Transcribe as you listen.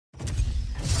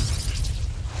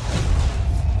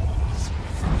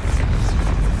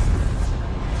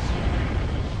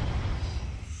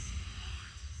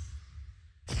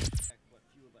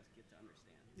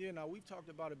Yeah, now we've talked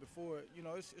about it before. You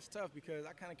know, it's tough because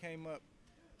I kind of came up,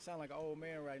 sound like an old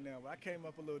man right now, but I came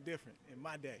up a little different in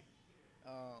my day.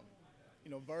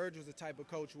 You know, Verge was the type of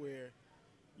coach where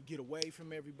you get away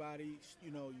from everybody.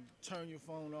 You know, you turn your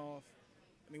phone off.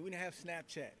 I mean, we didn't have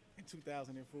Snapchat in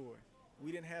 2004.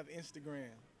 We didn't have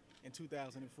Instagram in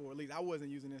 2004. At least I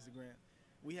wasn't using Instagram.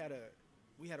 We had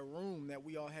a room that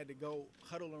we all had to go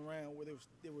huddle around where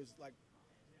there was like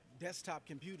desktop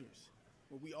computers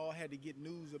where we all had to get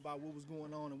news about what was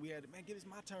going on, and we had to, man, it's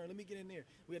my turn. Let me get in there.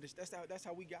 We had to, that's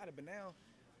how we got it. But now,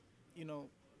 you know,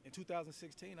 in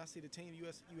 2016, I see the team,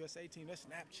 USA team, they're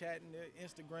Snapchatting, they're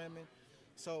Instagramming.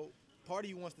 So part of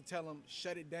you wants to tell them,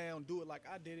 shut it down, do it like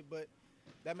I did it, but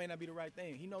that may not be the right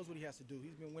thing. He knows what he has to do.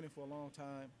 He's been winning for a long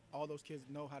time. All those kids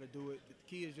know how to do it. The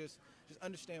key is just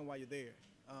understand why you're there.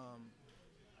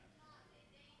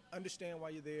 Understand why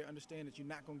you're there. Understand that you're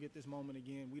not going to get this moment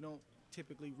again. We don't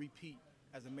typically repeat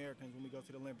as Americans when we go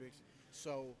to the Olympics.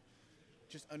 So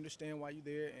just understand why you're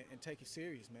there and take it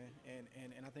serious, man.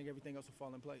 And I think everything else will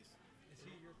fall in place. Is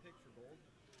he your pick for gold?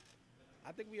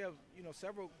 I think we have, you know,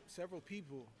 several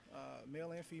people,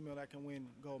 male and female, that can win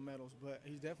gold medals, but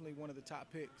he's definitely one of the top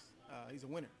picks. He's a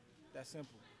winner. That's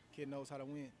simple. Kid knows how to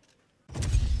win.